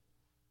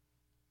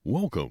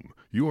Welcome.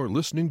 You are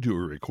listening to a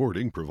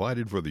recording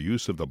provided for the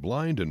use of the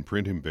blind and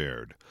print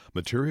impaired.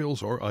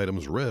 Materials or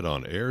items read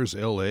on Airs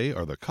LA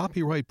are the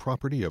copyright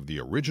property of the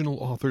original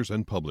authors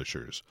and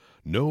publishers.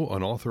 No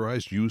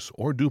unauthorized use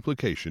or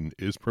duplication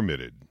is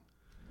permitted.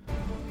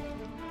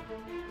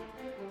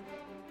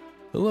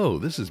 Hello,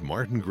 this is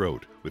Martin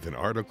Grodt with an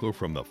article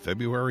from the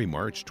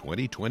February-March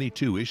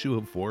 2022 issue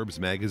of Forbes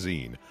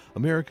magazine,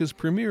 America's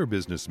premier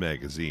business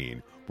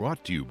magazine,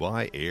 brought to you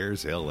by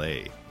Airs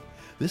LA.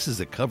 This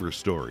is a cover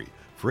story,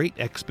 Freight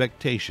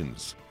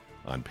Expectations.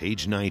 On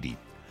page 90,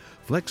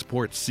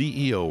 Flexport's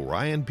CEO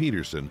Ryan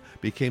Peterson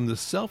became the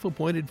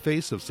self-appointed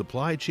face of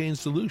supply chain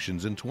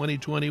solutions in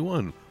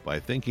 2021 by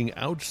thinking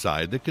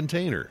outside the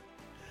container.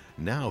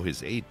 Now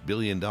his $8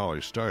 billion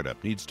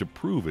startup needs to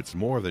prove it's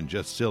more than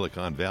just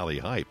Silicon Valley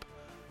hype.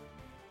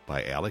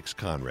 By Alex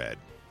Conrad.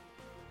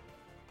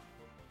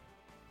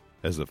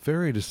 As the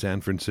ferry to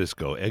San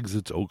Francisco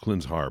exits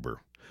Oakland's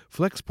harbor,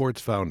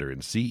 Flexport's founder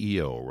and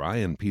CEO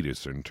Ryan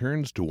Peterson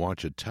turns to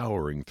watch a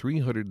towering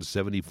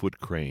 370-foot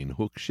crane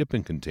hook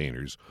shipping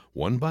containers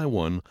one by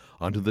one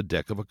onto the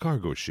deck of a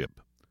cargo ship.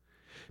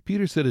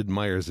 Peterson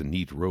admires the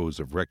neat rows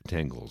of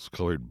rectangles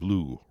colored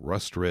blue,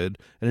 rust red,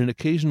 and an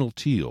occasional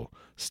teal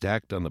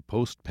stacked on the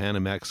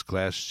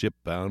post-Panamax-class ship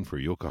bound for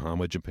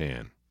Yokohama,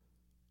 Japan.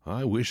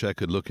 I wish I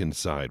could look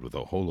inside with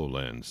a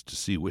HoloLens to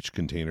see which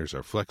containers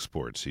are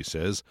Flexport's, he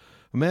says,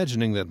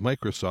 imagining that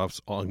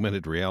Microsoft's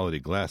augmented reality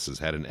glasses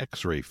had an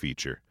X-ray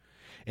feature.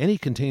 Any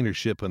container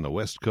ship on the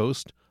West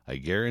Coast, I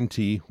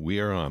guarantee we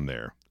are on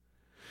there.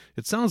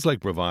 It sounds like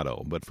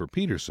bravado, but for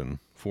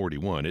Peterson,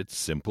 41, it's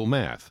simple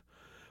math.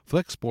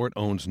 Flexport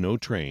owns no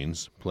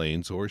trains,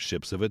 planes, or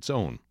ships of its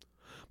own.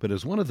 But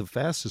as one of the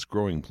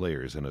fastest-growing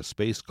players in a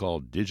space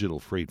called digital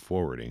freight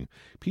forwarding,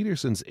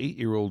 Peterson's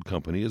 8-year-old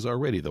company is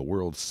already the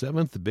world's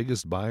 7th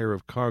biggest buyer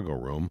of cargo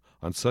room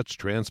on such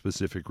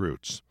trans-Pacific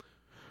routes.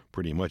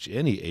 Pretty much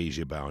any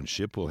Asia-bound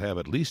ship will have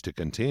at least a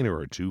container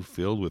or two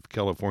filled with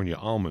California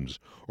almonds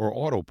or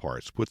auto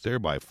parts put there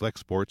by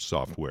Flexport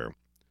software.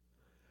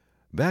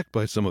 Backed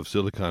by some of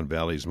Silicon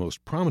Valley's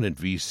most prominent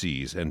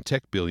VCs and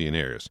tech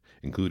billionaires,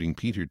 including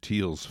Peter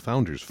Thiel's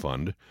Founders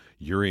Fund,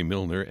 Yuri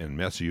Milner, and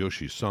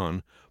Masayoshi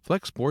Son,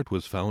 Flexport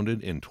was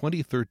founded in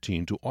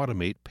 2013 to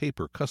automate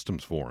paper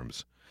customs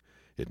forms.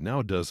 It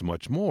now does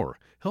much more,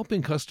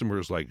 helping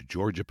customers like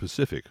Georgia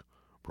Pacific,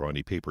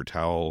 Brawny Paper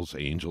Towels,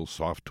 Angel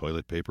Soft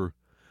Toilet Paper,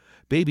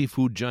 baby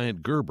food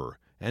giant Gerber,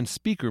 and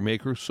speaker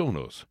maker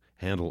Sonos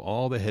handle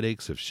all the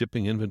headaches of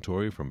shipping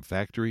inventory from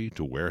factory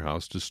to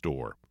warehouse to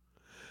store.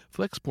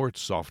 Flexport's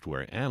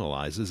software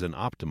analyzes and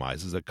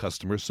optimizes a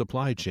customer's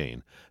supply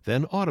chain,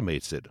 then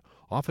automates it,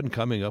 often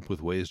coming up with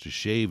ways to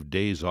shave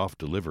days off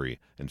delivery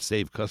and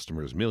save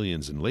customers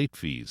millions in late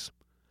fees.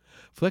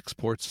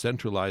 Flexport's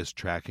centralized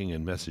tracking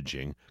and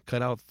messaging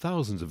cut out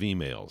thousands of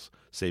emails,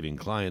 saving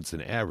clients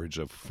an average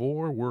of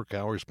 4 work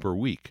hours per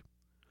week.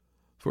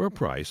 For a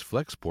price,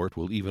 Flexport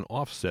will even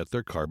offset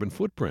their carbon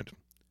footprint.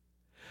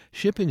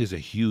 Shipping is a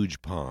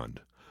huge pond.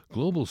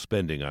 Global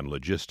spending on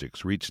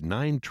logistics reached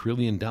 $9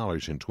 trillion in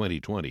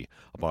 2020,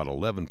 about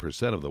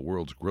 11% of the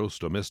world's gross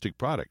domestic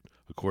product,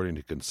 according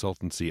to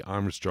consultancy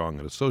Armstrong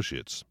and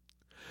Associates.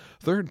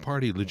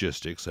 Third-party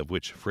logistics, of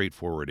which freight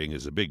forwarding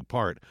is a big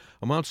part,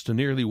 amounts to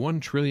nearly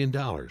 $1 trillion.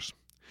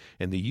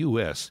 In the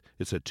U.S.,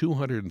 it's a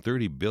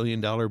 $230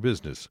 billion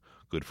business,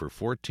 good for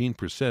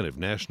 14% of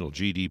national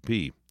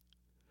GDP.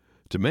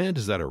 Demand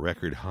is at a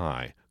record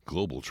high.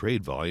 Global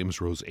trade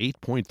volumes rose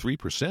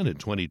 8.3% in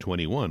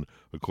 2021,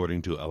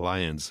 according to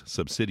Allianz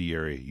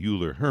subsidiary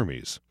Euler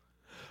Hermes.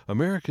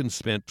 Americans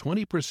spent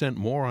 20%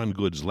 more on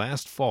goods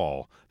last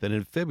fall than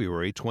in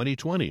February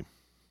 2020.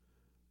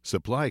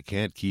 Supply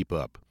can't keep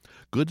up.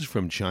 Goods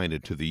from China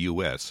to the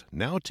U.S.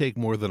 now take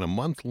more than a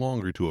month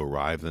longer to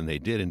arrive than they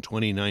did in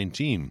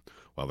 2019,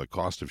 while the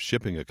cost of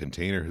shipping a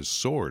container has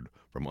soared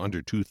from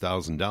under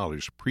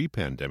 $2,000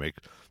 pre-pandemic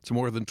to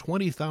more than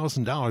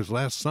 $20,000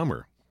 last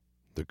summer.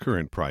 The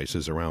current price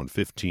is around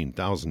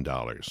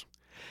 $15,000.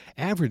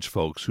 Average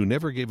folks who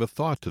never gave a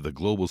thought to the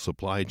global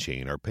supply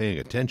chain are paying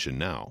attention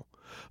now.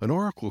 An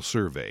Oracle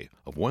survey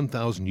of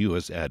 1,000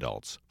 U.S.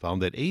 adults found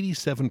that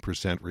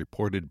 87%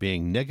 reported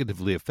being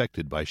negatively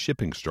affected by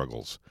shipping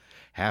struggles.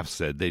 Half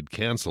said they'd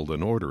canceled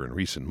an order in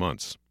recent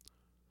months.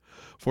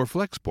 For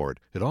Flexport,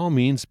 it all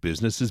means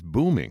business is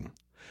booming.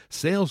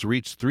 Sales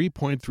reached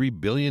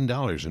 $3.3 billion in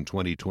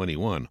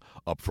 2021,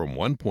 up from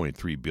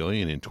 $1.3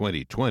 billion in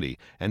 2020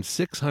 and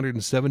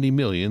 $670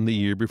 million the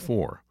year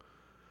before.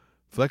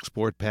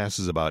 Flexport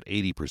passes about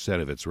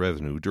 80% of its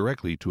revenue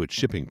directly to its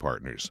shipping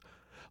partners.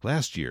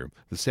 Last year,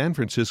 the San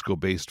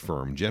Francisco-based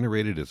firm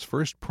generated its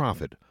first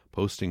profit,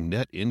 posting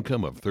net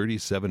income of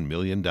 $37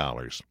 million.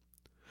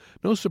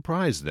 No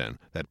surprise, then,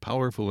 that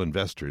powerful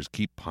investors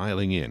keep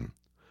piling in.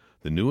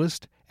 The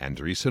newest,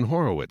 Andreessen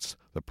Horowitz,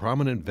 the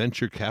prominent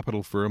venture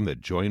capital firm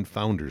that joined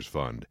Founders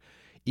Fund,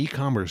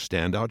 e-commerce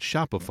standout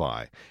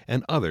Shopify,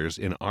 and others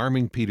in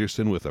arming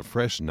Peterson with a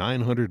fresh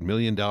 $900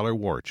 million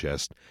war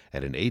chest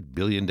at an $8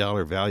 billion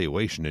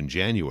valuation in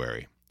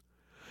January.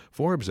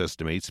 Forbes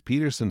estimates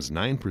Peterson's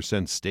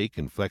 9% stake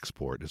in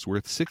Flexport is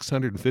worth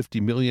 $650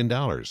 million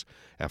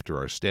after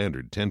our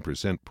standard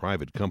 10%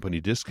 private company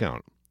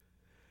discount.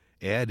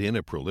 Add in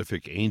a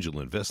prolific angel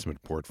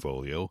investment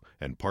portfolio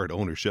and part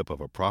ownership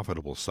of a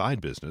profitable side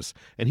business,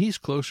 and he's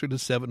closer to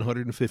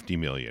 $750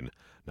 million,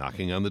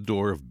 knocking on the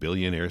door of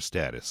billionaire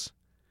status.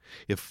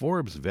 If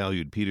Forbes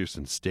valued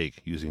Peterson's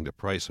stake using the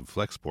price of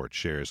Flexport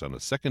shares on the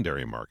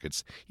secondary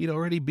markets, he'd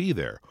already be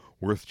there,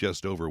 worth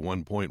just over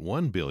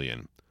 $1.1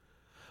 billion.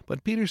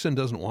 But Peterson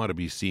doesn't want to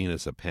be seen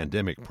as a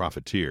pandemic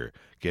profiteer,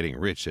 getting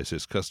rich as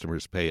his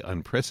customers pay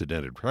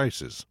unprecedented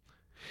prices.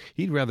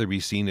 He'd rather be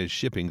seen as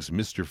shipping's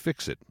Mr.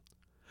 Fix-It.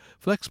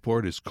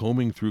 Flexport is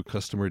combing through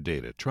customer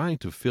data, trying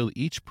to fill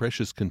each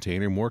precious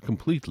container more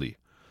completely.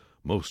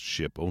 Most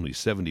ship only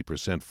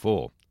 70%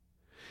 full.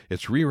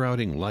 It's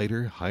rerouting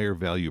lighter,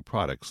 higher-value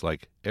products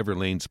like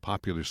Everlane's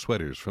popular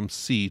sweaters from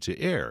sea to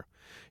air.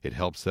 It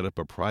helps set up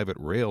a private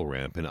rail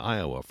ramp in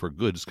Iowa for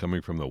goods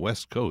coming from the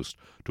West Coast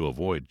to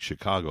avoid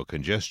Chicago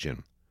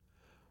congestion.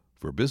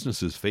 For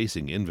businesses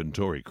facing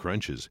inventory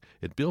crunches,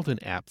 it built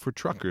an app for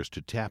truckers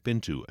to tap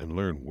into and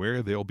learn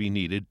where they'll be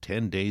needed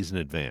 10 days in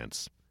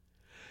advance.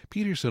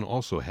 Peterson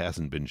also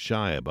hasn't been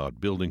shy about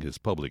building his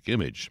public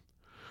image.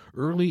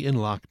 Early in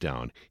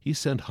lockdown, he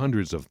sent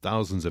hundreds of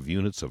thousands of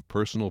units of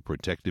personal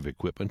protective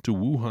equipment to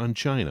Wuhan,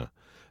 China,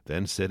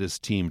 then set his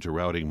team to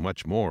routing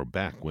much more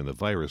back when the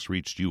virus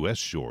reached U.S.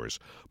 shores,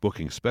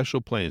 booking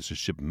special planes to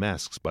ship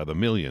masks by the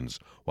millions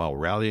while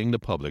rallying the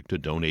public to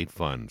donate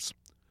funds.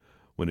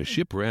 When a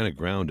ship ran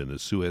aground in the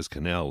Suez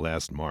Canal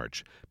last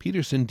March,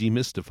 Peterson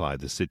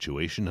demystified the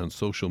situation on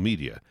social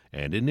media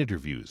and in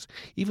interviews,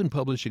 even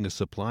publishing a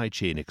supply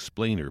chain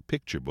explainer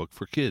picture book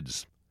for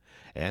kids.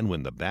 And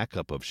when the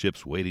backup of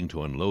ships waiting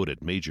to unload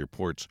at major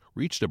ports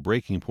reached a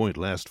breaking point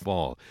last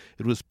fall,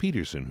 it was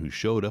Peterson who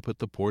showed up at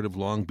the port of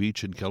Long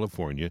Beach in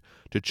California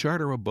to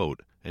charter a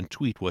boat and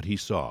tweet what he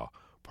saw,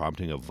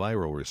 prompting a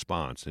viral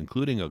response,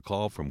 including a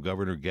call from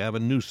Governor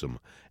Gavin Newsom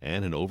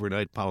and an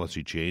overnight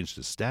policy change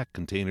to stack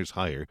containers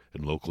higher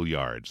in local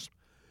yards.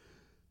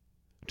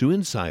 To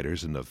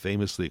insiders in the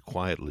famously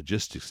quiet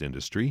logistics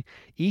industry,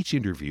 each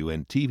interview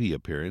and TV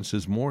appearance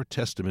is more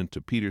testament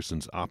to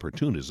Peterson's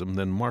opportunism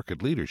than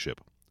market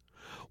leadership.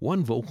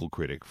 One vocal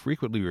critic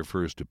frequently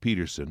refers to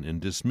Peterson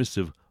in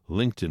dismissive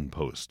LinkedIn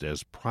posts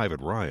as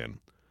Private Ryan.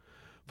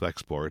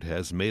 Flexport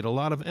has made a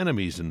lot of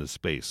enemies in the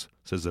space,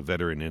 says a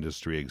veteran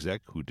industry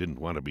exec who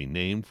didn't want to be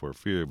named for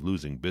fear of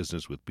losing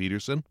business with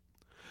Peterson.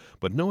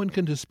 But no one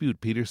can dispute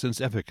Peterson's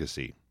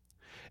efficacy.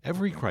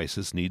 Every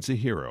crisis needs a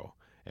hero,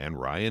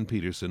 and Ryan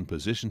Peterson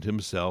positioned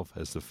himself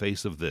as the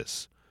face of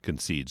this,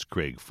 concedes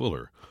Craig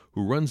Fuller,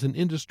 who runs an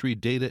industry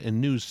data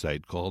and news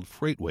site called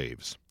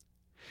FreightWaves.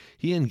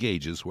 He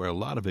engages where a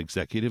lot of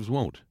executives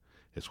won't.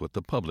 It's what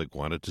the public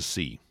wanted to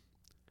see.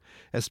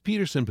 As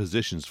Peterson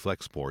positions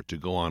Flexport to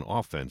go on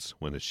offense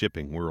when the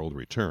shipping world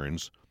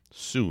returns,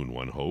 soon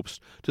one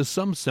hopes, to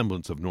some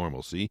semblance of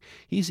normalcy,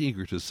 he's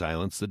eager to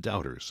silence the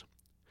doubters.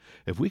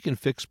 If we can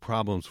fix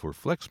problems for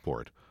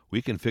Flexport,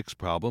 we can fix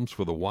problems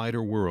for the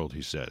wider world,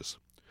 he says.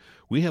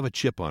 We have a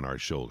chip on our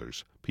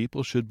shoulders.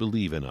 People should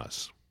believe in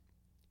us.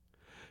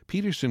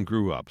 Peterson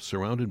grew up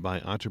surrounded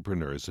by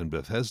entrepreneurs in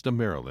Bethesda,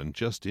 Maryland,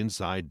 just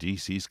inside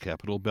D.C.'s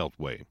Capital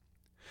Beltway.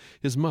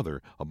 His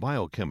mother, a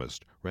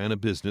biochemist, ran a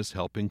business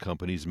helping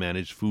companies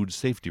manage food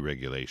safety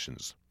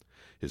regulations.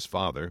 His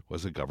father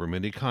was a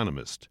government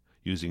economist,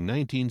 using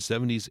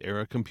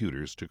 1970s-era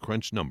computers to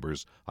crunch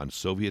numbers on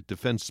Soviet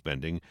defense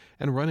spending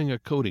and running a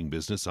coding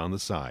business on the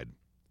side.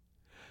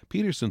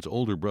 Peterson's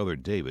older brother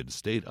David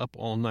stayed up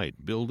all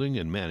night building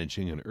and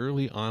managing an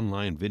early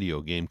online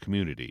video game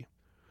community.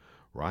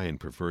 Ryan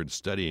preferred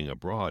studying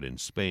abroad in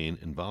Spain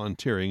and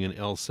volunteering in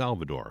El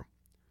Salvador.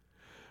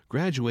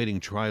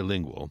 Graduating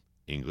trilingual,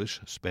 English,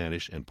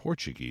 Spanish, and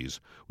Portuguese,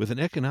 with an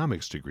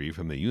economics degree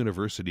from the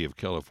University of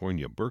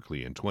California,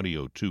 Berkeley in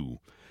 2002,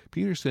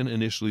 Peterson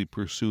initially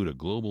pursued a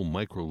global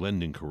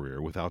micro-lending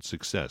career without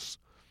success.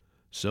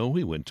 So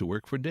he went to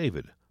work for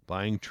David,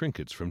 buying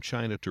trinkets from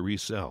China to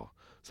resell,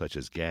 such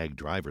as gag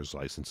driver's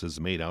licenses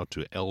made out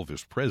to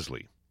Elvis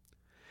Presley.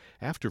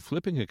 After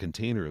flipping a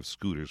container of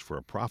scooters for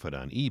a profit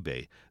on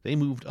eBay, they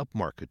moved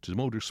upmarket to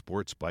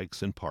motorsports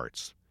bikes and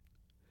parts.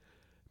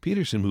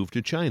 Peterson moved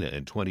to China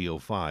in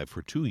 2005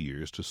 for 2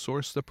 years to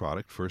source the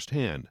product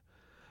firsthand.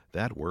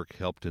 That work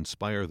helped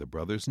inspire the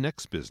brothers'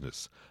 next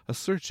business, a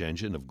search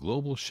engine of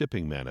global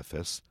shipping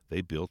manifests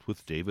they built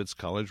with David's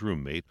college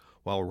roommate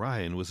while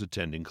Ryan was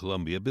attending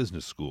Columbia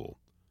Business School.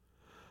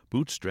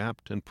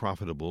 Bootstrapped and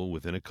profitable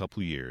within a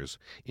couple years,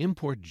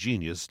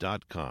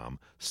 ImportGenius.com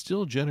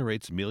still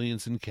generates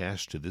millions in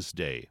cash to this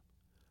day.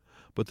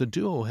 But the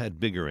duo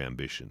had bigger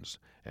ambitions,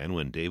 and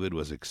when David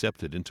was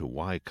accepted into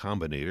Y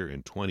Combinator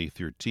in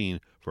 2013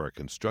 for a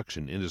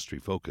construction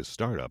industry-focused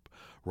startup,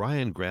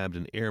 Ryan grabbed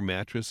an air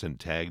mattress and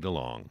tagged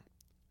along.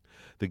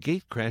 The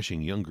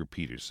gate-crashing younger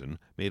Peterson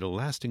made a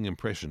lasting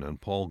impression on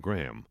Paul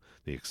Graham,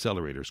 the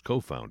accelerator's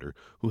co-founder,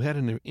 who had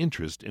an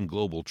interest in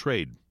global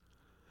trade.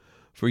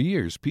 For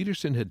years,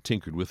 Peterson had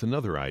tinkered with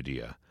another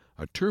idea,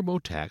 a turbo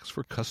tax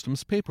for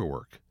customs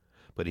paperwork.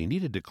 But he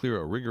needed to clear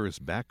a rigorous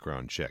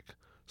background check,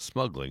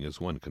 smuggling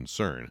is one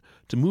concern,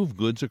 to move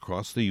goods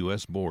across the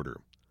U.S. border.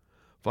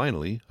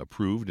 Finally,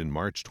 approved in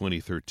March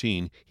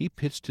 2013, he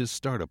pitched his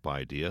startup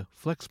idea,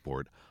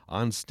 Flexport,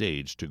 on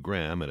stage to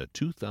Graham at a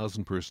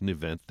 2,000-person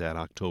event that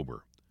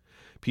October.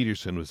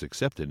 Peterson was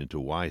accepted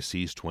into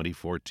YC's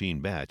 2014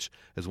 batch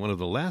as one of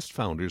the last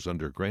founders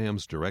under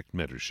Graham's direct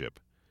mentorship.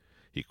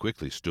 He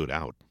quickly stood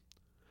out.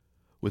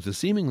 With a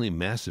seemingly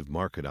massive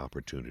market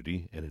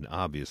opportunity and an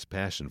obvious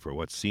passion for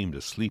what seemed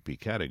a sleepy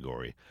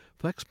category,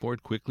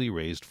 Flexport quickly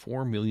raised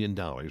 $4 million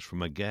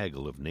from a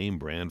gaggle of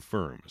name-brand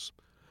firms.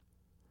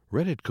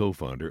 Reddit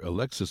co-founder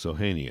Alexis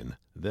Ohanian,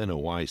 then a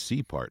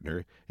YC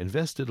partner,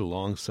 invested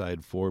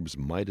alongside Forbes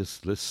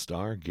Midas list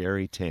star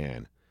Gary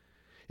Tan.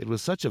 It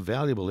was such a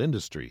valuable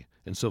industry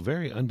and so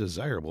very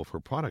undesirable for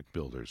product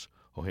builders,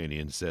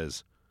 Ohanian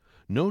says.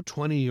 No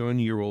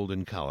 21-year-old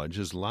in college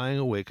is lying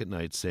awake at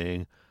night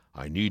saying,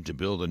 "I need to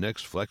build the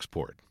next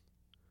Flexport."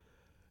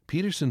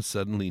 Peterson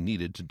suddenly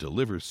needed to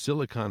deliver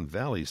Silicon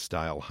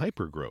Valley-style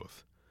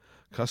hypergrowth.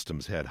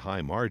 Customs had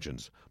high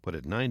margins, but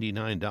at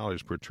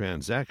 $99 per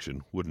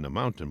transaction wouldn't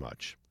amount to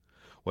much.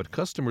 What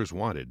customers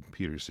wanted,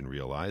 Peterson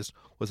realized,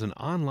 was an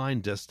online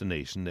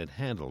destination that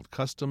handled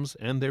customs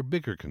and their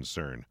bigger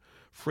concern,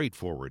 freight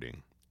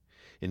forwarding.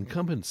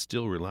 Incumbents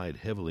still relied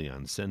heavily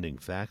on sending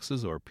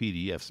faxes or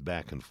PDFs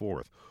back and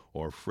forth,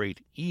 or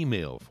freight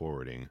email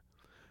forwarding.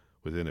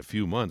 Within a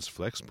few months,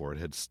 Flexport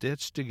had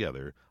stitched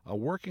together a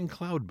working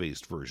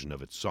cloud-based version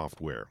of its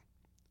software.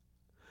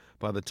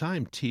 By the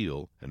time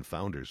Thiel and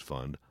Founders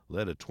Fund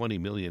led a $20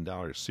 million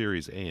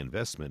Series A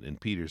investment in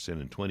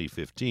Peterson in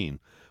 2015,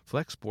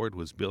 Flexport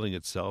was billing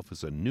itself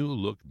as a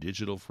new-look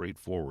digital freight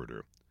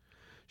forwarder.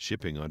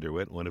 Shipping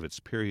underwent one of its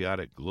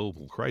periodic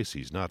global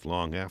crises not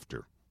long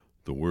after.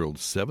 The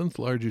world's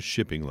seventh-largest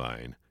shipping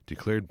line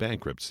declared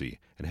bankruptcy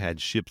and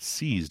had ships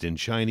seized in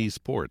Chinese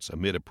ports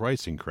amid a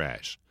pricing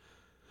crash.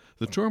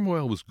 The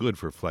turmoil was good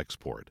for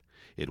Flexport.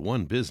 It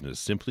won business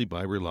simply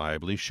by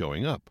reliably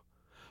showing up.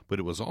 But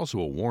it was also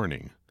a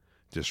warning.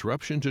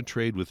 Disruption to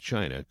trade with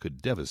China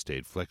could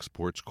devastate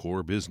Flexport's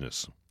core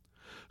business.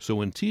 So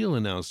when Thiel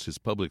announced his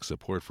public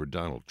support for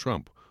Donald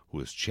Trump, who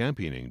was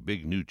championing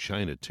big new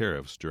China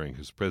tariffs during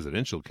his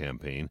presidential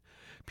campaign,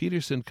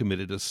 Peterson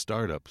committed a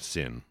startup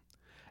sin.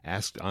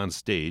 Asked on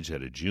stage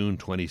at a June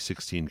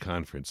 2016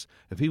 conference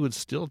if he would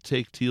still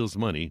take Thiel's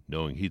money,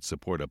 knowing he'd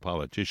support a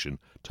politician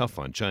tough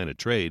on China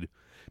trade,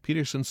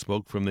 Peterson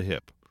spoke from the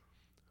hip.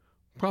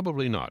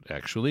 Probably not,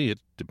 actually. It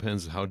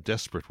depends how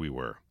desperate we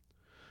were.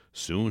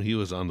 Soon he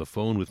was on the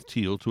phone with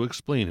Thiel to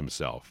explain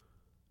himself.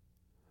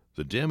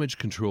 The damage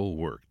control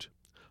worked.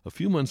 A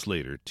few months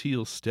later,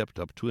 Thiel stepped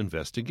up to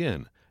invest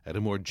again, at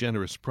a more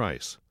generous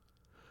price.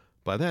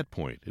 By that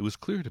point, it was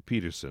clear to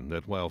Peterson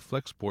that while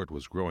Flexport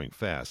was growing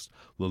fast,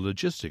 the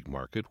logistic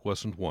market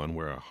wasn't one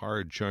where a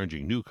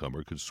hard-charging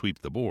newcomer could sweep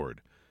the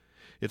board.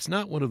 It's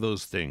not one of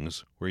those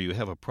things where you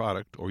have a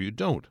product or you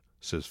don't,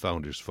 says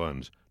Founders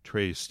Fund's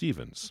Trey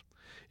Stevens.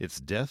 It's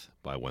death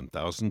by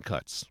 1,000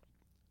 cuts.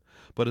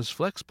 But as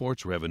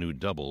Flexport's revenue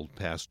doubled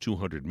past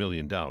 $200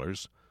 million,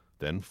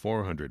 then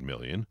 $400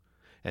 million,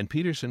 and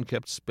Peterson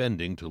kept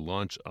spending to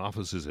launch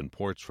offices in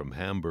ports from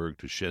Hamburg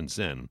to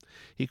Shenzhen,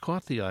 he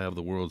caught the eye of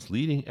the world's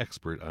leading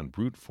expert on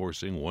brute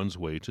forcing one's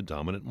way to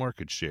dominant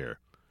market share,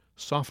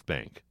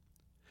 SoftBank.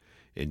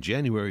 In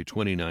January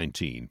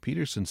 2019,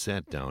 Peterson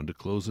sat down to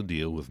close a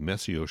deal with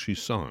Masayoshi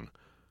Son.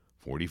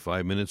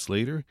 45 minutes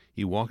later,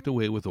 he walked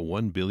away with a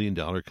 $1 billion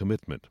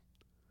commitment.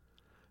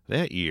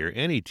 That year,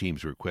 any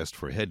team's request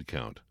for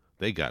headcount,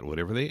 they got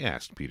whatever they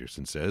asked,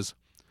 Peterson says.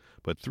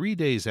 But 3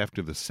 days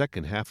after the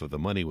second half of the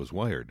money was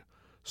wired,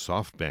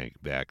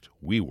 SoftBank-backed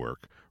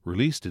WeWork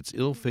released its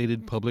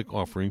ill-fated public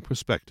offering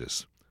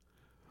prospectus.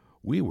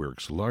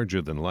 WeWork's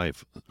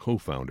larger-than-life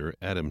co-founder,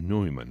 Adam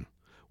Neumann,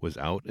 was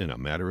out in a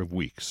matter of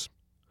weeks.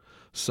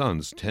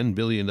 Son's $10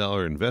 billion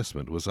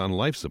investment was on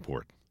life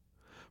support.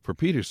 For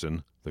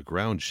Peterson, the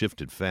ground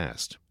shifted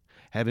fast.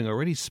 Having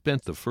already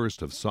spent the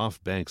first of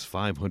SoftBank's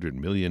 $500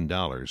 million,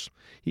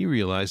 he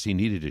realized he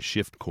needed to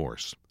shift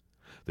course.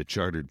 The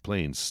chartered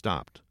planes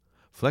stopped.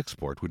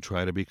 Flexport would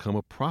try to become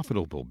a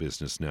profitable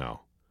business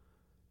now.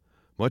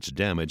 Much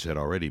damage had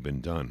already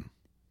been done.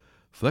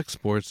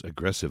 Flexport's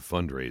aggressive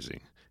fundraising,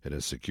 it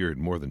has secured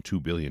more than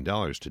 $2 billion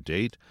to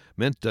date,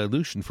 meant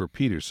dilution for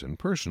Peterson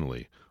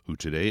personally, who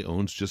today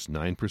owns just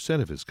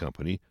 9% of his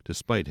company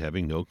despite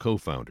having no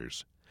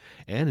co-founders.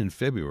 And in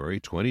February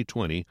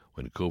 2020,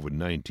 when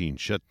COVID-19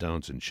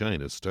 shutdowns in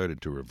China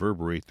started to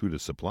reverberate through the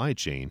supply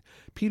chain,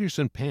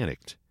 Peterson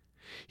panicked.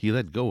 He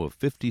let go of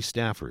 50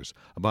 staffers,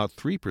 about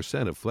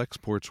 3% of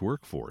Flexport's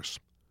workforce.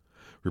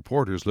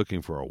 Reporters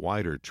looking for a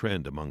wider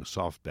trend among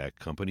SoftBank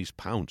companies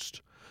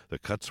pounced. The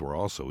cuts were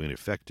also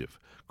ineffective,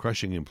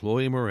 crushing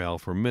employee morale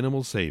for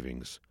minimal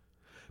savings.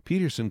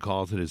 Peterson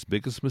called it his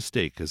biggest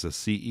mistake as a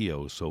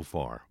CEO so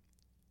far.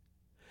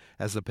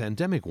 As the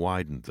pandemic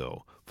widened,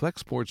 though,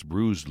 Flexport's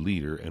bruised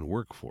leader and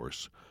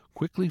workforce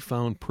quickly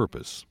found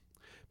purpose.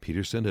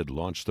 Peterson had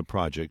launched the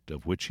project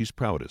of which he's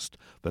proudest,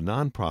 the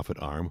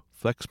nonprofit arm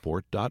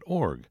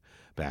Flexport.org,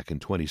 back in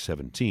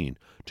 2017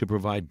 to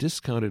provide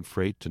discounted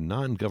freight to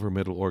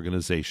non-governmental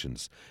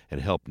organizations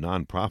and help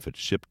nonprofits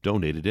ship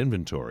donated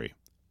inventory.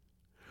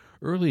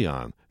 Early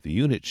on, the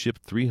unit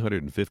shipped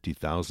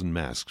 350,000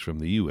 masks from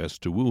the U.S.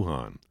 to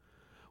Wuhan.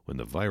 When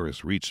the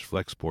virus reached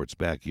Flexport's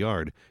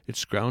backyard, it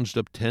scrounged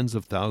up tens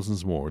of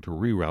thousands more to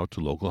reroute to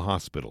local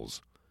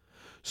hospitals.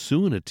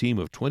 Soon a team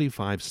of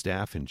 25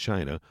 staff in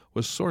China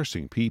was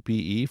sourcing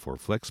PPE for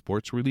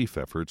Flexport's relief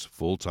efforts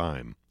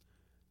full-time.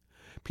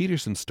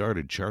 Peterson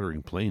started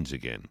chartering planes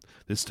again,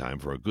 this time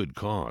for a good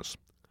cause.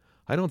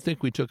 "I don't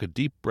think we took a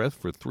deep breath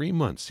for 3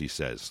 months," he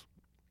says.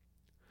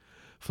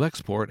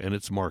 Flexport and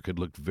its market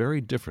looked very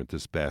different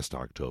this past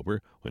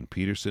October when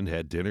Peterson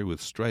had dinner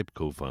with Stripe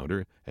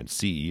co-founder and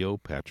CEO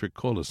Patrick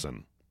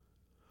Collison.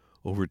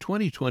 Over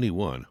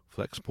 2021,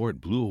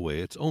 Flexport blew away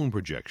its own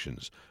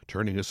projections,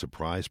 turning a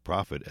surprise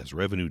profit as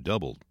revenue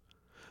doubled.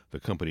 The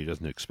company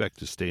doesn't expect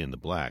to stay in the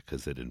black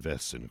as it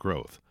invests in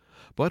growth.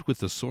 But with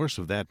the source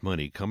of that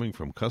money coming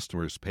from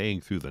customers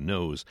paying through the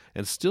nose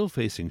and still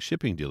facing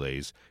shipping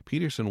delays,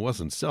 Peterson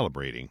wasn't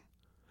celebrating.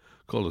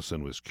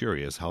 Collison was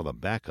curious how the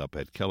backup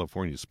at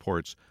California's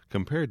ports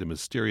compared to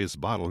mysterious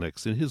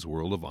bottlenecks in his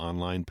world of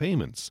online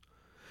payments.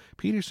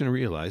 Peterson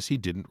realized he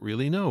didn't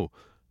really know,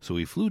 so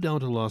he flew down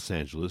to Los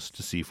Angeles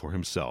to see for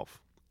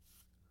himself.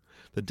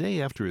 The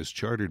day after his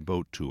chartered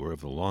boat tour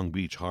of the Long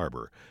Beach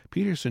harbor,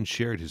 Peterson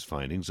shared his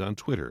findings on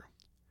Twitter.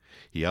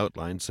 He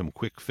outlined some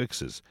quick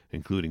fixes,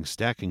 including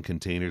stacking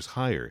containers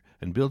higher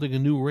and building a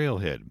new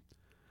railhead.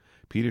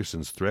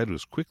 Peterson's thread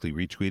was quickly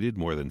retweeted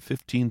more than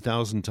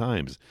 15,000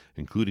 times,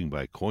 including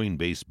by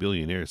Coinbase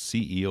billionaire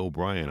CEO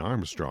Brian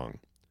Armstrong.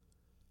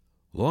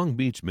 Long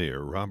Beach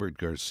Mayor Robert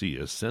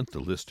Garcia sent the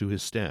list to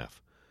his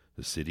staff.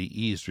 The city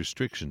eased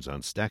restrictions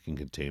on stacking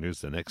containers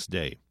the next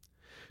day.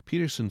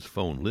 Peterson's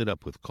phone lit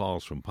up with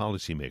calls from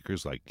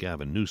policymakers like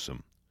Gavin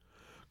Newsom.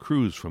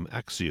 Crews from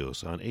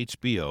Axios on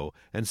HBO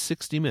and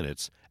 60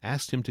 Minutes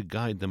asked him to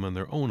guide them on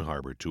their own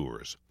harbor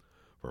tours.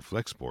 For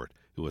Flexport,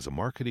 it was a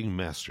marketing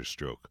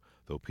masterstroke,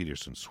 though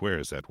Peterson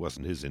swears that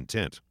wasn't his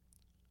intent.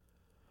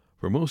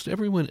 For most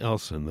everyone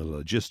else in the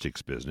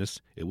logistics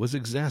business, it was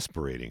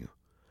exasperating.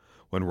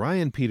 When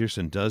Ryan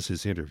Peterson does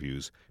his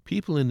interviews,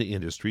 people in the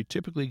industry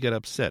typically get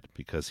upset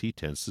because he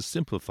tends to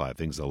simplify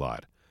things a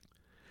lot.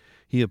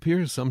 He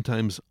appears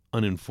sometimes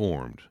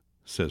uninformed,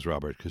 says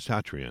Robert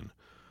Kachatrian,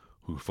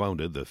 who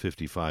founded the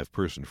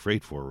 55-person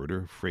freight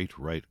forwarder Freight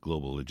Right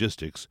Global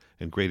Logistics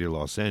in Greater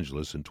Los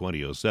Angeles in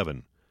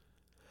 2007.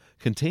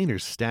 Container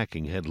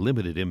stacking had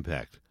limited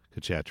impact,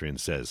 Kachatrian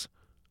says.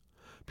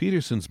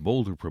 Peterson's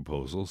bolder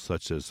proposals,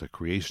 such as the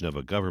creation of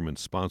a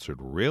government-sponsored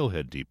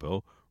railhead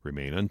depot,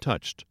 remain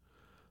untouched.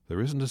 There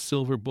isn't a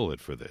silver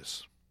bullet for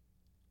this.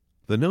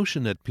 The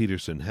notion that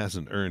Peterson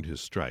hasn't earned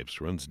his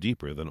stripes runs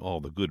deeper than all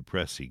the good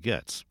press he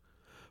gets.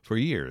 For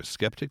years,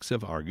 skeptics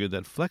have argued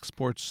that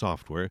Flexport's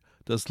software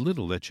does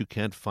little that you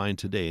can't find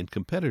today in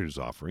competitors'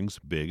 offerings,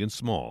 big and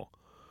small.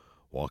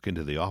 Walk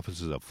into the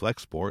offices of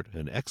Flexport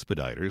and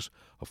Expeditors,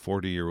 a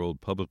 40-year-old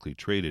publicly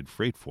traded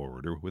freight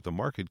forwarder with a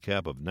market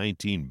cap of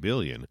 $19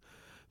 billion,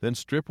 then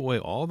strip away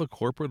all the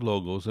corporate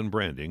logos and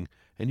branding,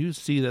 and you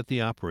see that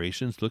the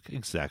operations look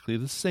exactly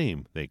the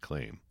same, they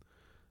claim.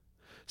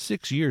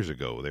 6 years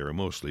ago, they were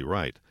mostly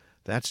right.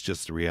 That's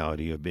just the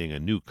reality of being a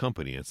new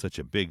company in such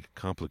a big,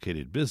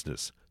 complicated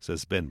business,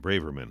 says Ben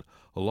Braverman,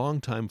 a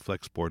longtime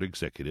Flexport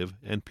executive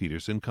and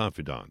Peterson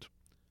confidant.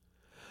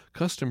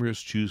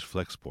 Customers choose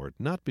Flexport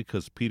not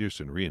because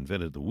Peterson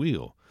reinvented the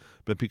wheel,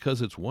 but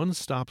because its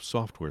one-stop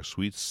software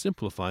suite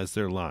simplifies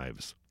their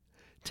lives.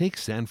 Take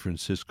San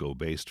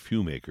Francisco-based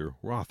fuel maker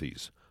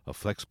Rothy's, a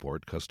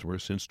Flexport customer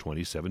since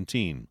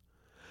 2017.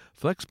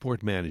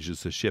 Flexport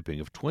manages the shipping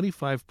of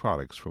 25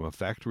 products from a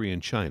factory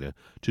in China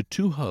to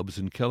 2 hubs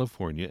in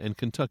California and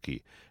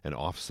Kentucky and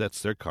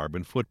offsets their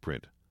carbon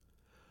footprint.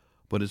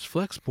 But it's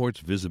Flexport's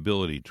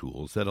visibility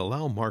tools that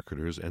allow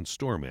marketers and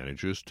store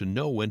managers to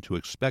know when to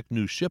expect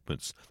new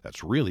shipments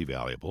that's really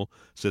valuable,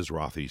 says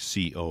Rothy's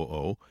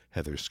COO,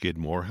 Heather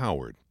Skidmore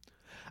Howard.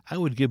 "I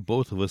would give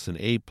both of us an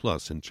A+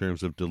 in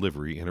terms of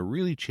delivery in a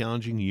really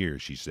challenging year,"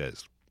 she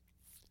says.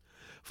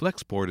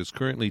 Flexport is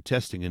currently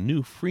testing a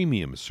new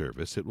freemium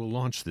service it will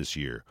launch this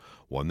year,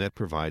 one that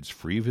provides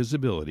free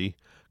visibility,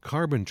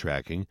 carbon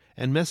tracking,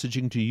 and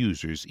messaging to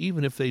users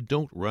even if they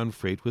don't run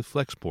freight with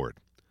Flexport.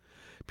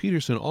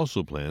 Peterson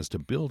also plans to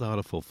build out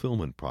a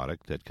fulfillment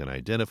product that can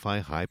identify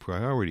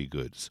high-priority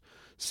goods,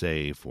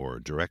 say for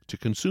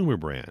direct-to-consumer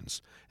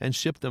brands, and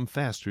ship them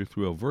faster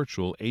through a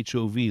virtual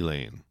HOV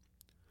lane.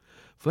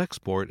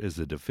 Flexport is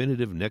the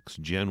definitive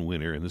next-gen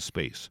winner in the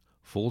space.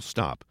 Full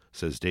stop,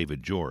 says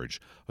David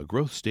George, a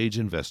growth stage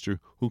investor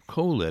who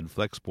co-led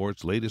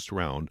Flexport's latest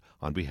round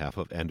on behalf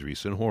of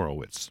Andreessen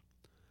Horowitz.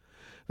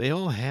 They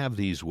all have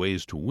these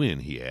ways to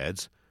win, he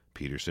adds.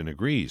 Peterson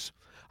agrees.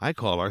 I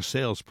call our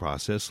sales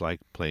process like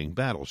playing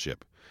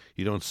Battleship.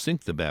 You don't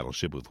sink the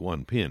battleship with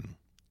one pin.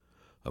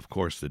 Of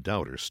course, the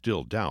doubters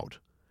still doubt.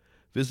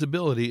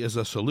 Visibility is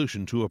a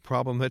solution to a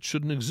problem that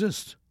shouldn't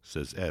exist,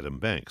 says Adam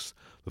Banks,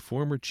 the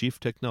former Chief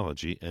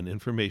Technology and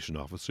Information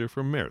Officer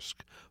for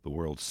Maersk, the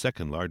world's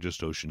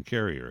second-largest ocean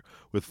carrier,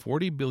 with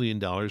 $40 billion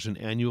in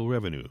annual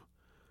revenue.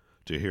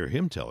 To hear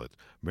him tell it,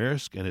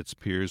 Maersk and its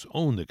peers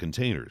own the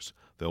containers.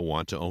 They'll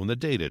want to own the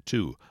data,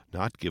 too,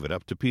 not give it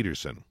up to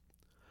Peterson.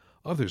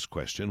 Others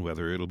question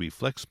whether it'll be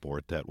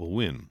Flexport that will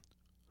win.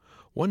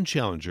 One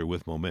challenger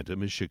with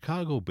momentum is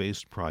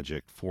Chicago-based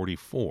Project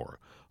 44,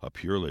 a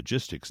pure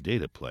logistics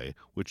data play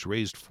which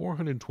raised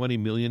 $420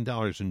 million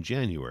in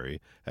January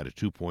at a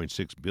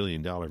 $2.6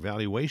 billion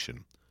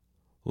valuation.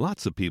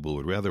 Lots of people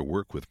would rather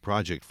work with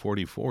Project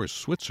 44's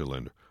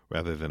Switzerland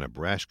rather than a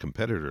brash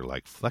competitor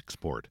like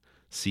Flexport,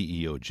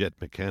 CEO Jet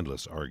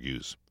McCandless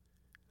argues.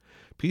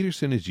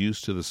 Peterson is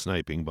used to the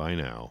sniping by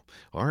now.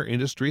 Our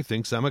industry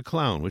thinks I'm a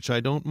clown, which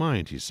I don't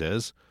mind, he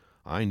says.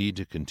 I need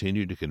to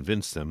continue to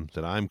convince them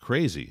that I'm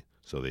crazy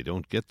so they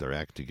don't get their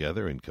act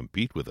together and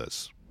compete with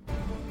us.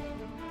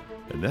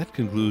 And that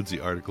concludes the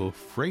article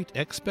Freight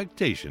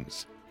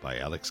Expectations by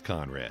Alex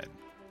Conrad.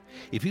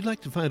 If you'd like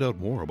to find out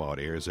more about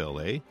Airs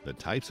LA, the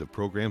types of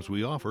programs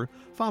we offer,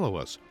 follow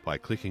us by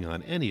clicking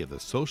on any of the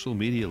social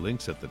media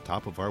links at the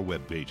top of our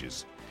web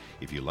pages.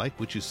 If you like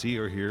what you see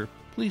or hear,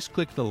 please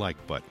click the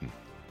like button.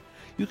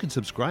 You can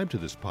subscribe to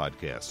this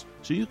podcast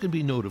so you can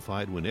be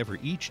notified whenever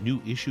each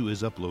new issue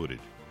is uploaded.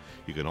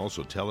 You can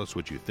also tell us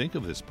what you think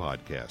of this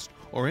podcast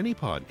or any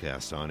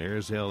podcast on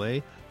Airs LA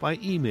by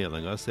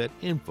emailing us at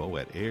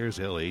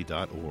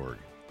info@airsla.org.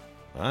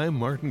 I'm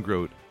Martin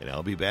Grodt, and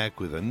I'll be back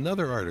with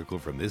another article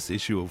from this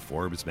issue of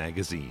Forbes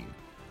magazine.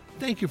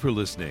 Thank you for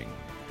listening.